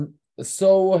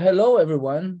So, hello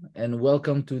everyone, and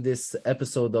welcome to this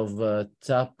episode of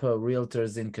Top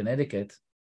Realtors in Connecticut.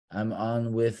 I'm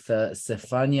on with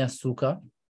Sefanja Soekha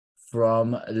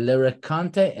from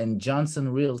Larracuente and Johnson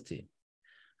Realty.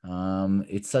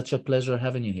 It's such a pleasure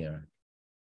having you here.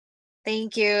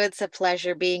 Thank you. It's a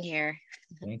pleasure being here.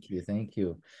 Thank you, thank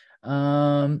you.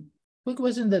 Quick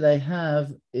question that I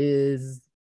have is,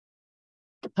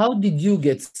 how did you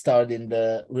get started in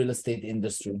the real estate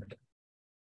industry?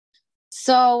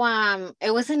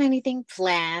 It wasn't anything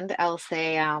planned. I'd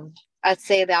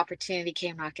say the opportunity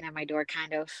came knocking at my door,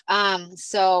 kind of.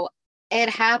 So it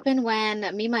happened when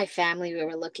me and my family, we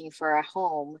were looking for a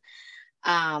home,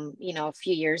 a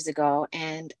few years ago,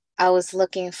 and I was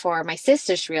looking for my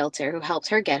sister's realtor who helped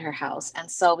her get her house. And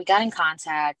so we got in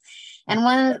contact, and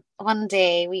one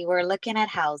day we were looking at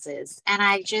houses, and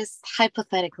I just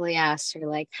hypothetically asked her,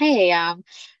 like, "Hey,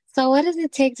 so what does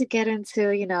it take to get into,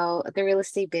 the real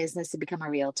estate business to become a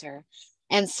realtor?"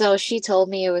 And so she told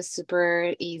me it was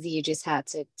super easy. You just had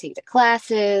to take the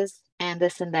classes and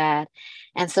this and that.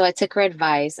 And so I took her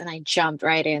advice and I jumped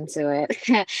right into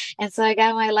it. And so I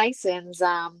got my license,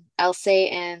 I'll say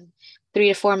in 3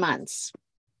 to 4 months.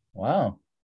 Wow,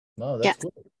 no, Yeah. that's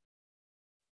good.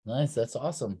 Nice, that's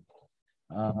awesome.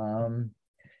 Um,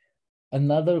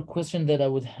 Another question that I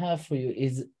would have for you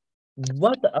is,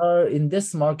 what are in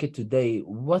this market today,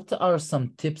 what are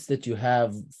some tips that you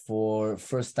have for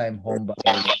first-time home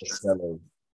buyers or sellers?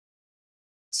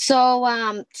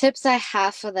 Tips I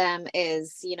have for them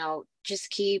is, just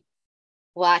keep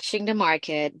watching the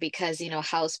market because,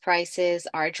 house prices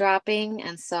are dropping.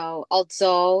 And so,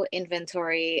 although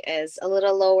inventory is a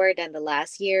little lower than the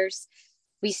last year's,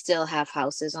 we still have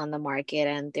houses on the market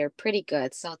and they're pretty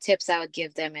good. So, tips I would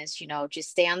give them is, just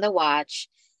stay on the watch.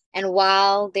 And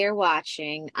while they're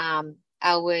watching,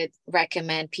 I would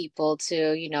recommend people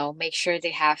to, make sure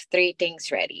they have three things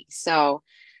ready. So,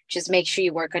 just make sure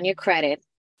you work on your credit.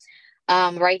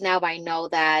 Right now, I know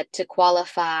that to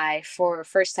qualify for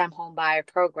first-time home buyer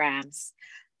programs,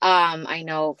 I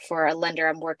know for a lender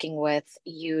I'm working with,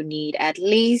 you need at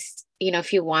least,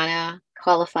 if you want to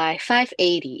qualify,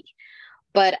 580.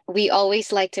 But we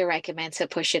always like to recommend to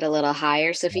push it a little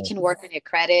higher. So if you can work on your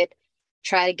credit,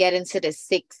 try to get into the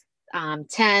six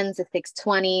tens, the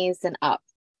 620s and up.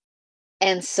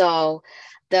 And so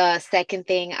the second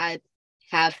thing I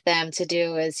have them to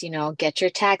do is, get your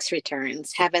tax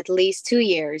returns, have at least 2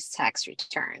 years tax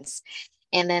returns.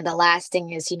 And then the last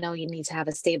thing is, you need to have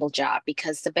a stable job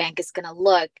because the bank is going to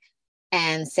look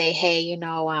and say, hey,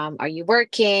 are you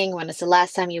working? When is the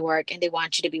last time you work? And they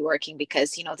want you to be working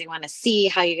because, they want to see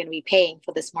how you're going to be paying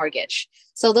for this mortgage.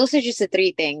 So those are just the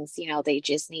three things, they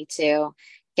just need to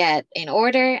get in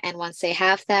order. And once they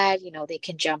have that, they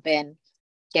can jump in,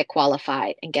 get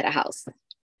qualified, and get a house.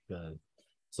 Good.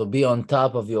 So be on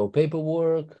top of your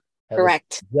paperwork, have a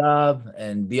Correct. job,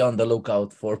 and be on the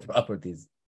lookout for properties.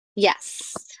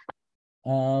 Yes.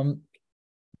 Um,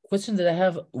 Question that I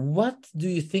have, what do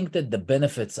you think that the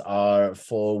benefits are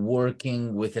for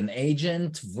working with an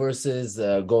agent versus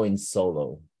going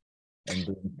solo and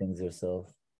doing things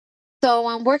yourself? So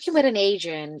I'm working with an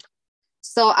agent.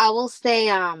 So I will say,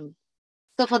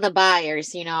 so for the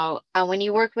buyers, when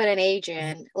you work with an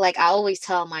agent, like I always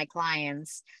tell my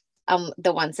clients,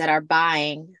 the ones that are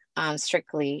buying,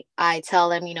 strictly, I tell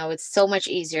them, it's so much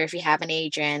easier if you have an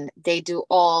agent. They do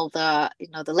all the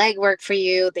legwork for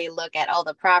you. They look at all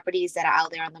the properties that are out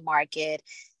there on the market.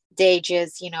 They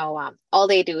just, all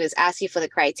they do is ask you for the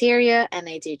criteria and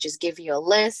they just give you a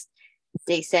list.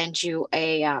 They send you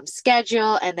a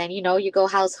schedule and then, you go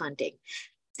house hunting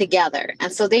together.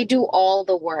 And so they do all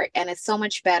the work. And it's so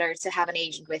much better to have an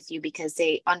agent with you because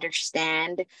they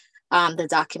understand the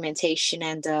documentation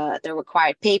and the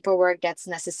required paperwork that's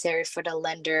necessary for the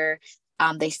lender.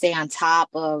 They stay on top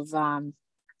of,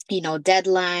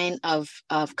 deadline of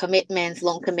commitments,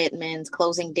 loan commitments,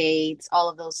 closing dates, all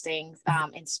of those things,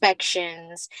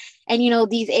 inspections. And,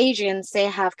 these agents, they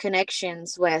have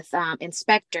connections with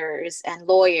inspectors and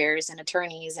lawyers and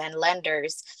attorneys and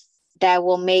lenders that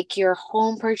will make your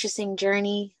home purchasing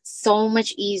journey so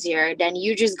much easier than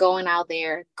you just going out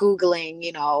there Googling,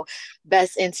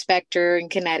 best inspector in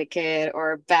Connecticut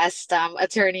or best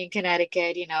attorney in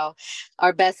Connecticut,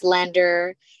 or best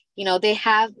lender. They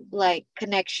have like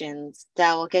connections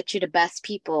that will get you the best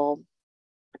people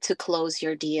to close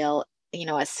your deal,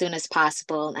 as soon as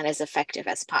possible and as effective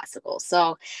as possible.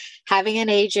 So having an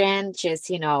agent just,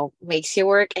 makes your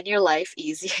work and your life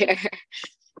easier.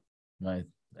 Right.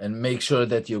 And make sure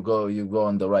that you go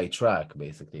on the right track,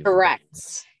 basically.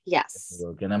 Correct. Yes.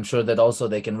 And I'm sure that also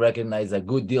they can recognize a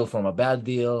good deal from a bad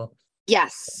deal.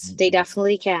 Yes, they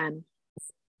definitely can.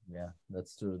 Yeah,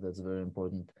 that's true. That's very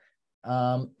important.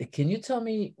 Can you tell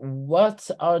me what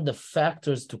are the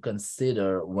factors to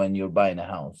consider when you're buying a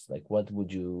house? Like, what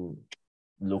would you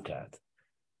look at?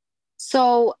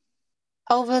 So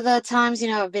over the times,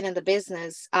 I've been in the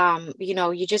business,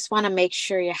 you just want to make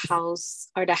sure your house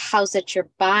or the house that you're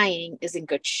buying is in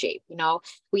good shape.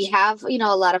 We have,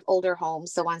 a lot of older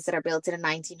homes, the ones that are built in the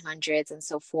 1900s and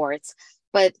so forth,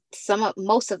 but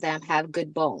most of them have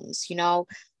good bones.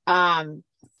 Um,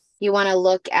 you want to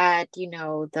look at,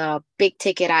 the big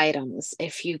ticket items.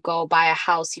 If you go buy a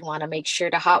house, you want to make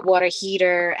sure the hot water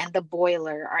heater and the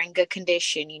boiler are in good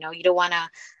condition. You don't want to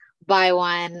buy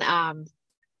one,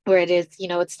 where it is,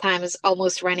 its time is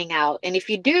almost running out. And if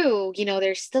you do,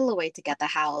 there's still a way to get the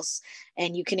house,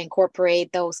 and you can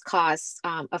incorporate those costs,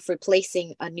 of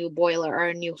replacing a new boiler or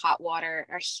a new hot water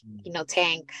or,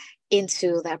 tank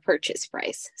into that purchase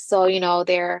price. So,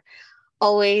 there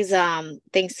always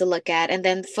things to look at. And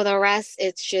then for the rest,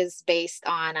 it's just based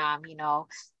on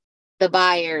the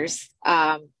buyers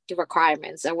the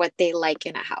requirements or what they like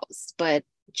in a house. But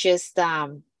just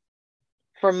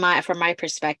from my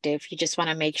perspective, you just want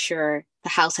to make sure the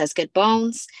house has good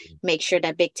bones, make sure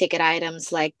that big ticket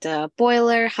items like the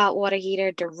boiler, hot water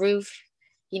heater, the roof,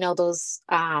 those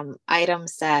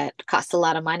items that cost a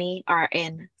lot of money are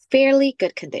in fairly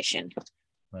good condition.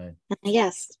 Right,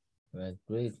 Yes. right,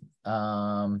 great.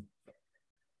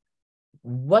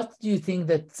 What do you think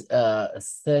that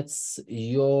sets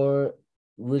your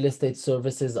real estate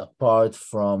services apart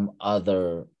from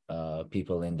other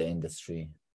people in the industry?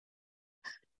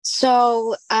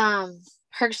 So,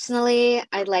 personally,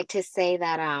 I'd like to say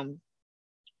that, I'm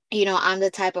the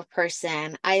type of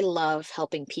person, I love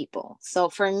helping people. So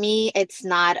for me, it's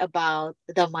not about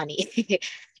the money.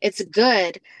 It's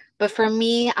good, but for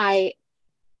me,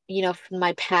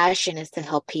 my passion is to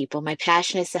help people. My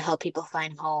passion is to help people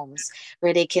find homes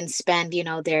where they can spend,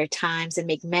 their times and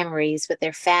make memories with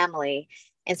their family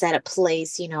inside a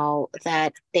place,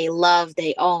 that they love,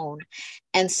 they own.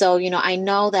 And so, I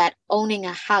know that owning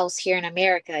a house here in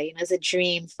America, is a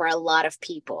dream for a lot of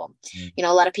people. Mm,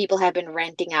 A lot of people have been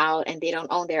renting out and they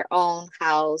don't own their own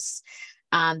house.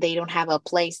 They don't have a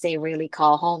place they really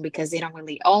call home because they don't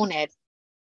really own it.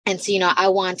 And so, I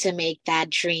want to make that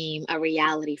dream a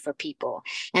reality for people.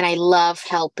 And I love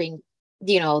helping,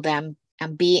 them,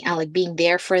 and being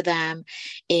there for them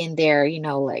in their,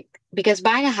 like, because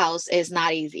buying a house is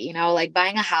not easy, like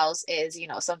buying a house is,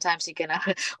 sometimes you're gonna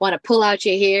want to pull out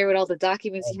your hair with all the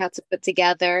documents you have to put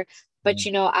together. But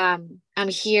mm, I'm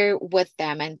here with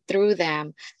them, and through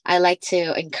them, I like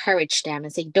to encourage them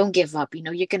and say, don't give up.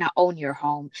 You're gonna own your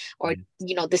home, or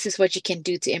mm, this is what you can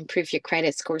do to improve your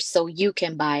credit score so you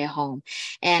can buy a home.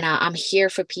 And I'm here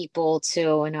for people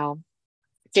to,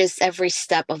 just every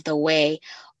step of the way,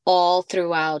 all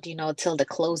throughout, till the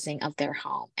closing of their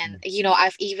home. And, mm,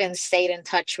 I've even stayed in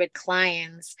touch with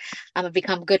clients. I've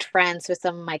become good friends with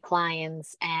some of my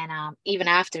clients, and even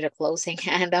after the closing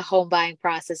and the home buying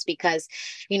process, because,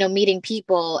 meeting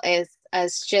people is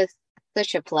just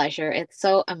such a pleasure. It's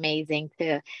so amazing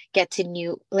to get to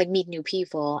meet new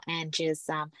people and just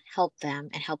help them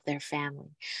and help their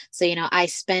family. So, I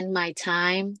spend my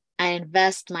time, I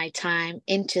invest my time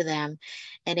into them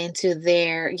and into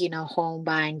their, home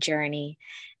buying journey.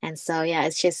 And so, yeah,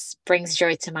 it just brings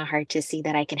joy to my heart to see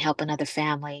that I can help another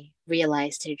family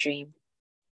realize their dream.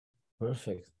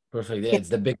 perfect, perfect. Yeah, Yeah. it's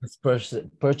the biggest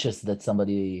purchase that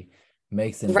somebody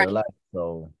makes in their Right. life.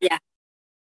 So Yeah.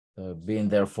 being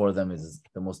there for them is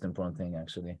the most important thing,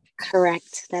 actually.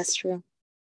 Correct. That's true.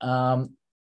 Um,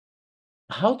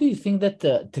 how do you think that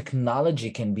the technology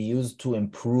can be used to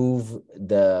improve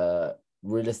the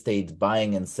real estate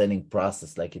buying and selling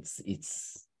process? Like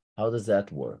it's how does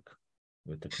that work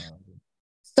with technology?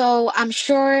 So I'm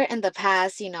sure in the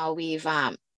past, we've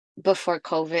before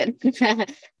COVID,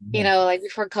 Yeah. like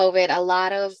before COVID, a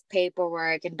lot of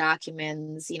paperwork and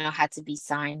documents, had to be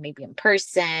signed maybe in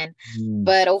person. Mm,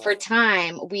 But over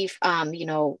time, we've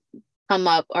come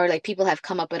up, or like people have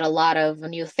come up with a lot of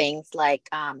new things, like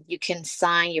you can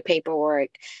sign your paperwork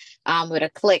with a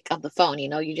click of the phone.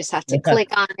 You just have to yeah. click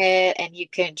on it and you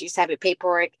can just have your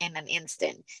paperwork in an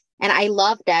instant. And I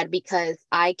love that because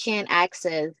I can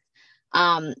access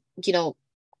um, you know,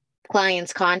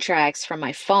 clients' contracts from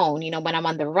my phone, when I'm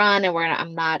on the run and when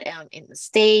I'm not in the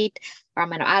state or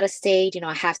I'm out of state,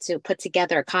 I have to put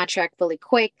together a contract really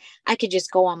quick. I could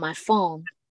just go on my phone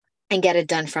and get it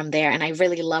done from there. And I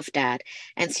really love that.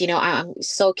 And so, I'm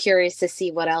so curious to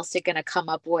see what else they're going to come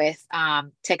up with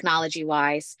technology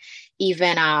wise.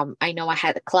 Even I know I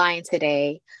had a client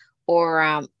today, or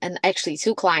and actually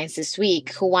two clients this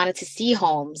week who wanted to see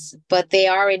homes, but they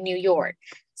are in New York.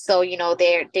 So,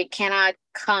 they cannot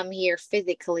come here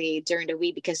physically during the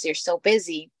week because they're so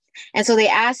busy. And so they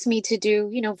asked me to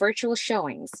do, virtual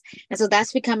showings. And so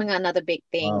that's becoming another big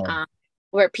thing, Wow.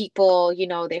 where people,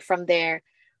 they're from their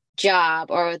job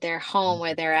or their home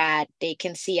where they're at, they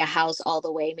can see a house all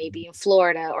the way, maybe in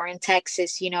Florida or in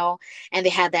Texas, and they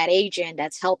have that agent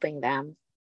that's helping them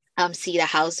see the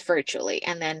house virtually.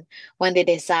 And then when they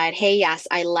decide, hey, yes,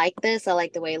 I like this, I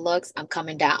like the way it looks, I'm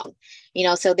coming down,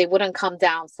 so they wouldn't come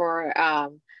down for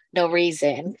no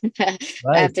reason Right,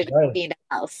 after right. seeing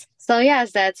the house. So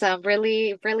yes, that's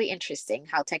really, really interesting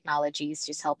how technology is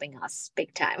just helping us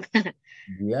big time.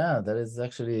 Yeah, that is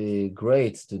actually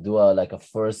great to do a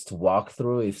first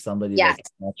walkthrough if somebody Yes, like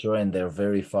not sure and they're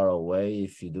very far away.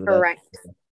 If you do that correct.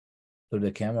 through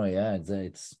the camera, yeah,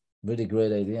 it's really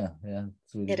great idea. Yeah,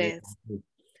 it's really It great. is.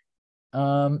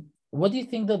 What do you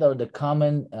think that are the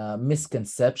common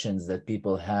misconceptions that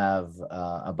people have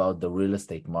about the real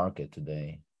estate market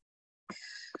today?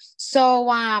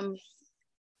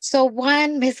 So,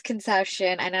 one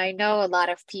misconception, and I know a lot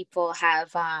of people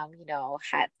have,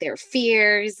 had their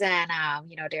fears and,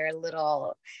 they're a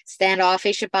little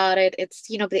standoffish about it. It's,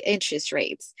 the interest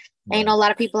rates. And, Right, a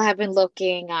lot of people have been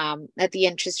looking, at the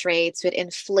interest rates with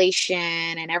inflation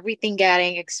and everything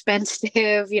getting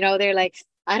expensive. They're like,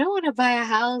 I don't want to buy a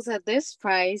house at this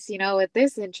price, with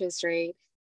this interest rate.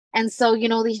 And so,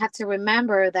 they have to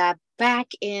remember that back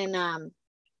in,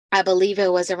 I believe it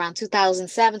was around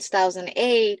 2007,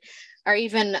 2008, or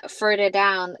even further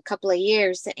down a couple of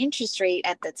years, the interest rate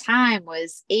at the time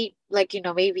was eight, like,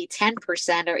 maybe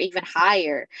 10% or even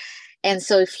higher. And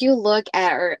so if you look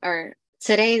at, or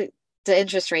today, the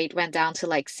interest rate went down to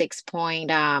like 6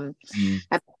 point, mm,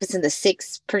 I think it's in the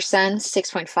 6%,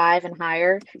 6.5 and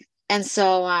higher. And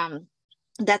so,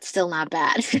 that's still not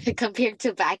bad compared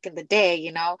to back in the day,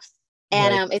 and,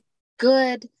 right, it's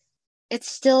good, it's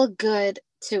still good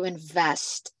to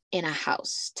invest in a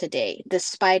house today,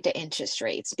 despite the interest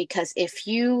rates, because if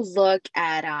you look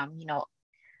at,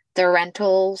 the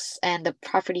rentals and the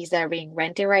properties that are being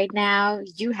rented right now,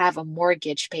 you have a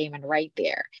mortgage payment right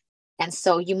there. And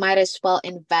so you might as well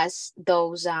invest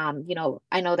those, I know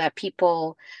that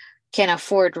people can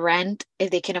afford rent.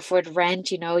 If they can afford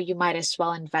rent, you might as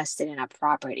well invest it in a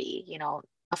property,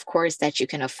 of course, that you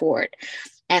can afford.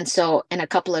 And so in a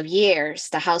couple of years,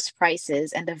 the house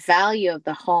prices and the value of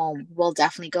the home will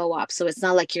definitely go up. So it's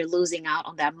not like you're losing out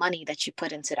on that money that you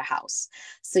put into the house.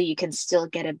 So you can still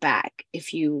get it back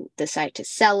if you decide to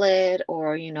sell it,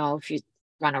 or, if you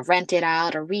want to rent it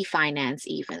out or refinance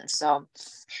even. So,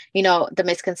 the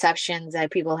misconceptions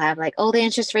that people have, like, oh, the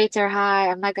interest rates are high,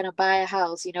 I'm not going to buy a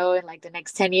house, in like the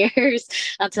next 10 years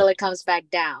until it comes back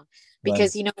down. right,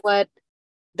 Because you know what?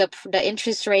 The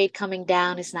interest rate coming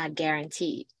down is not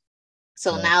guaranteed.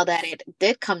 So right. now that it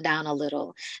did come down a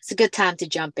little, it's a good time to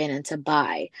jump in and to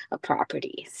buy a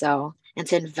property. So, and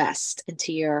to invest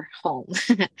into your home.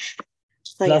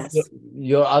 So, Plus, yes.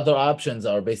 your other options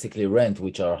are basically rent,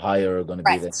 which are higher going to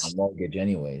be than a Right. mortgage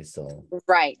anyway. So,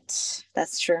 Right.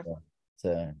 That's true.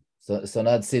 yeah. So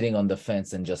not sitting on the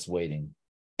fence and just waiting.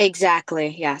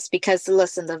 Exactly. Yes. Because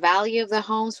listen, the value of the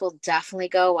homes will definitely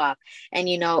go up. And,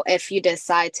 if you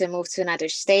decide to move to another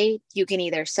state, you can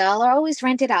either sell or always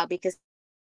rent it out, because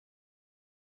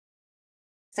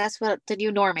that's what the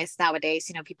new norm is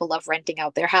nowadays. People love renting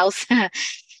out their house.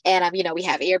 And, we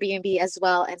have Airbnb as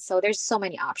well. And so there's so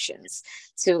many options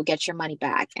to get your money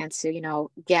back and to,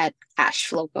 get cash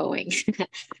flow going.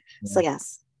 So, Yeah.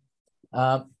 yes.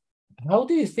 Um, how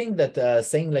do you think that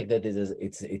saying like that is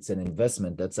it's an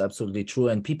investment? That's absolutely true,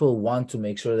 and people want to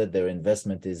make sure that their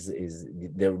investment is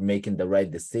they're making the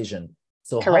right decision.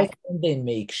 So how Correct. can they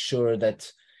make sure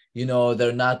that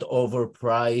they're not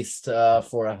overpriced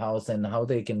for a house, and how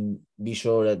they can be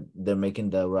sure that they're making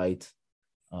the right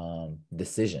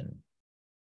decision?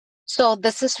 So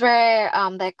this is where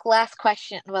that last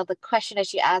question, well, the question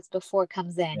that you asked before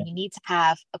comes Yeah. in. You need to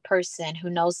have a person who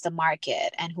knows the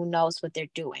market and who knows what they're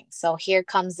doing. So here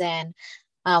comes in,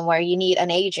 where you need an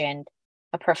agent,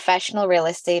 a professional real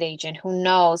estate agent who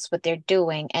knows what they're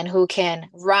doing and who can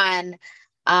run,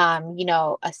 a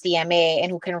CMA, and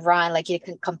who can run, like, you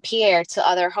can compare to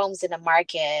other homes in the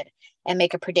market and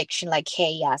make a prediction like, hey,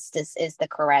 yes, this is the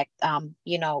correct,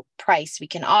 price we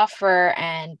can offer,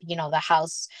 and, the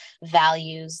house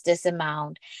values this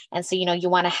amount. And so, you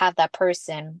want to have that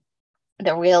person,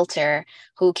 the realtor,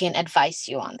 who can advise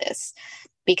you on this.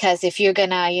 Because if you're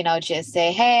gonna, just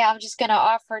say, hey, I'm just gonna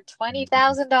offer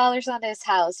 $20,000 on this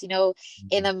house, in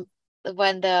Mhm. the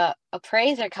when the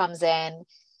appraiser comes in,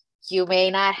 you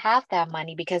may not have that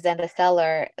money, because then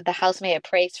the house may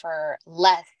appraise for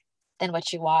less than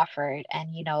what you offered.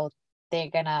 And, you're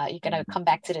gonna come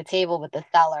back to the table with the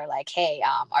seller like, hey,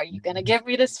 are you gonna give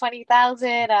me this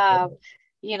 20,000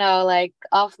 like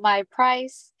off my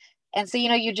price? And so,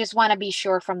 you just want to be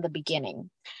sure from the beginning.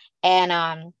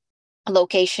 And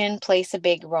location plays a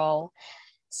big role.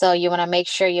 So you want to make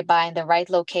sure you're buying the right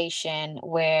location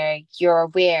where you're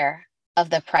aware of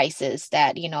the prices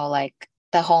that, like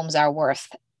the homes are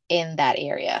worth in that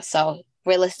area. So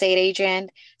real estate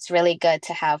agent, it's really good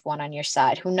to have one on your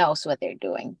side who knows what they're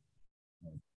doing.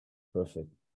 Perfect.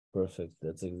 Perfect.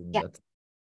 That's Yeah. that's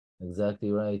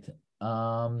exactly right.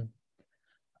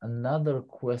 Another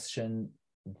question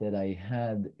that I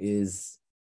had is,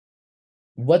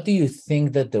 what do you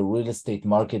think that the real estate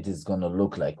market is going to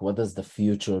look like? What does the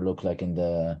future look like in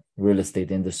the real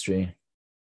estate industry?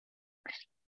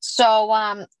 So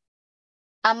I'm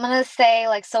gonna say,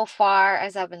 like, so far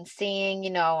as I've been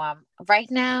seeing,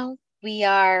 right now we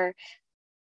are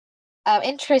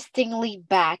interestingly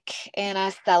back in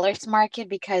a seller's market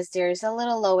because there's a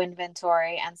little low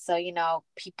inventory. And so,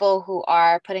 people who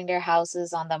are putting their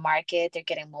houses on the market, they're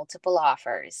getting multiple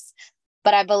offers.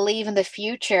 But I believe in the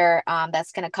future,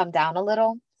 that's going to come down a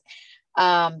little.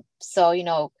 So,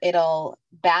 it'll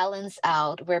balance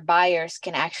out where buyers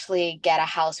can actually get a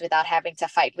house without having to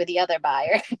fight with the other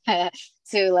buyer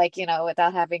to, like,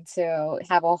 without having to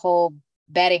have a whole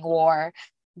betting war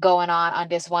going on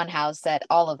this one house that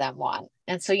all of them want.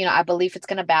 And so, I believe it's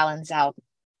going to balance out.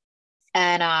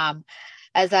 And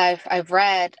as I've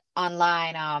read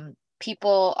online,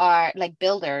 people are like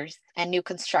builders and new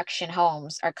construction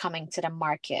homes are coming to the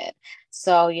market.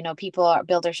 So,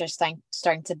 builders are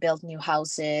starting to build new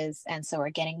houses, and so we're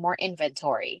getting more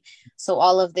inventory. So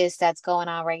all of this that's going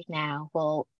on right now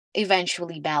will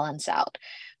eventually balance out,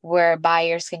 where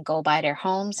buyers can go buy their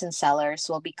homes and sellers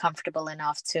will be comfortable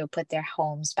enough to put their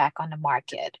homes back on the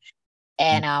market,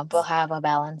 and we'll have a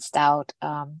balanced out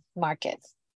market.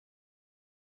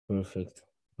 Perfect.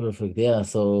 Perfect. Yeah.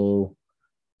 So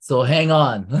hang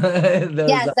on. There's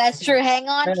Yes, that's true. Hang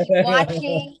on, keep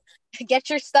watching, get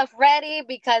your stuff ready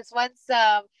because once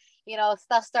stuff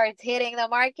starts hitting the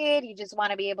market, you just want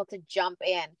to be able to jump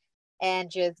in and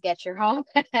just get your home,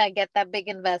 get that big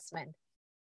investment.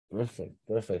 perfect.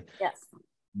 Perfect. Yes.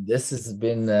 This has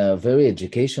been very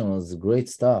educational. It's great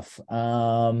stuff.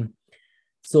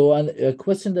 So a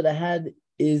question that I had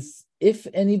is, if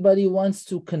anybody wants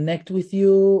to connect with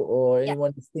you or Yeah.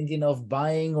 anyone is thinking of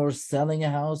buying or selling a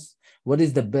house, what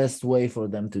is the best way for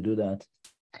them to do that?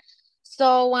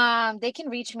 So they can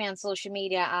reach me on social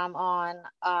media. I'm on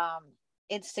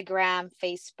Instagram,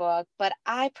 Facebook, but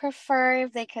I prefer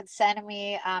if they could send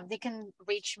me they can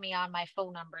reach me on my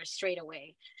phone number straight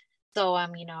away. So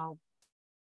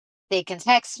they can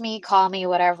text me, call me,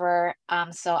 whatever.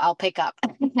 So I'll pick up.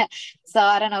 So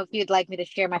I don't know if you'd like me to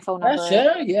share my phone Yeah, number.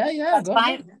 sure. Yeah, That's go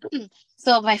ahead. fine.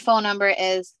 So my phone number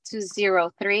is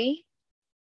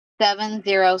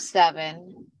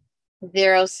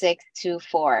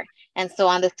 203-707-0624. And so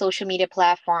on the social media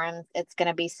platforms, it's going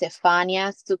to be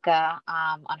Sefanja Soekha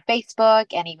on Facebook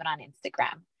and even on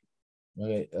Instagram.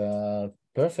 Okay,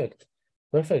 perfect.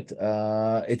 Perfect.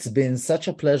 It's been such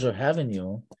a pleasure having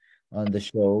you on the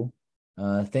show.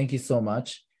 Thank you so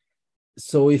much.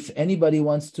 So if anybody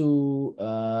wants to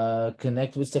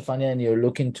connect with Sefanja and you're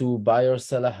looking to buy or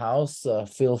sell a house,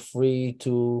 feel free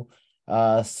to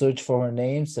search for her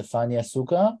name, Sefanja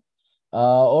Soekha.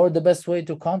 Or the best way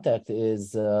to contact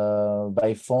is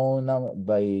by phone,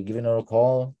 by giving her a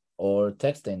call or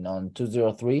texting on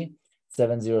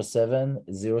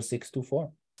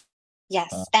 203-707-0624.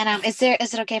 Yes. And is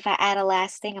it okay if I add a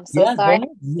last thing? I'm so Yeah, go sorry. ahead.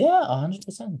 Yeah,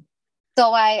 100%.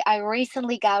 So I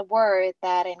recently got word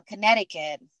that in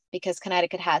Connecticut, because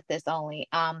Connecticut has this only,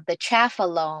 the Chaffa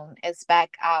loan is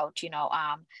back out,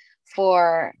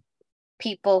 for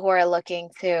people who are looking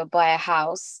to buy a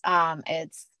house.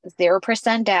 It's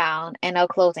 0% down and no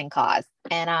closing costs.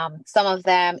 And some of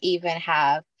them even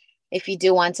have, if you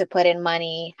do want to put in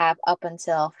money, have up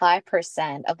until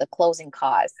 5% of the closing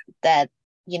costs that,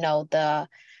 the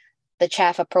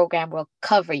Chaffa program will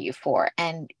cover you for.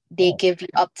 And they Oh, give you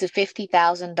up to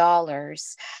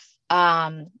 $50,000.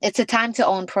 It's a time to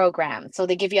own program. So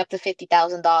they give you up to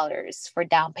 $50,000 for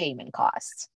down payment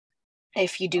costs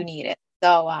if you do need it.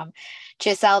 So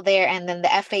just out there. And then the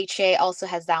FHA also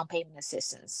has down payment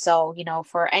assistance. So,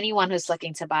 for anyone who's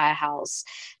looking to buy a house,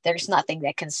 there's nothing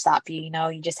that can stop you.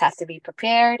 You just have to be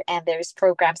prepared. And there's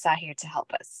programs out here to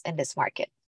help us in this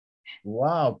market.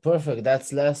 wow, perfect.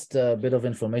 That's last bit of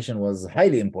information was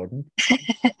highly important. So,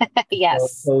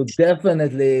 Yes. so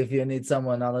definitely, if you need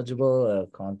someone knowledgeable,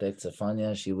 contact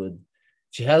Sefanja.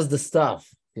 She has the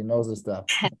stuff. She knows the stuff.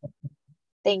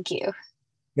 Thank you.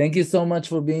 Thank you so much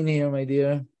for being here, my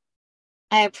dear.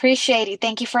 I appreciate it.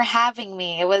 Thank you for having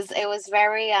me. It was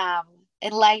very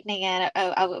enlightening, and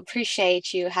I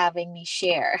appreciate you having me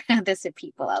share this with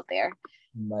people out there.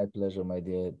 My pleasure, my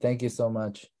dear. Thank you so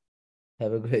much.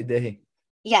 Have a great day.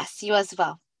 Yes, you as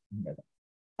well.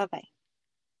 Bye bye.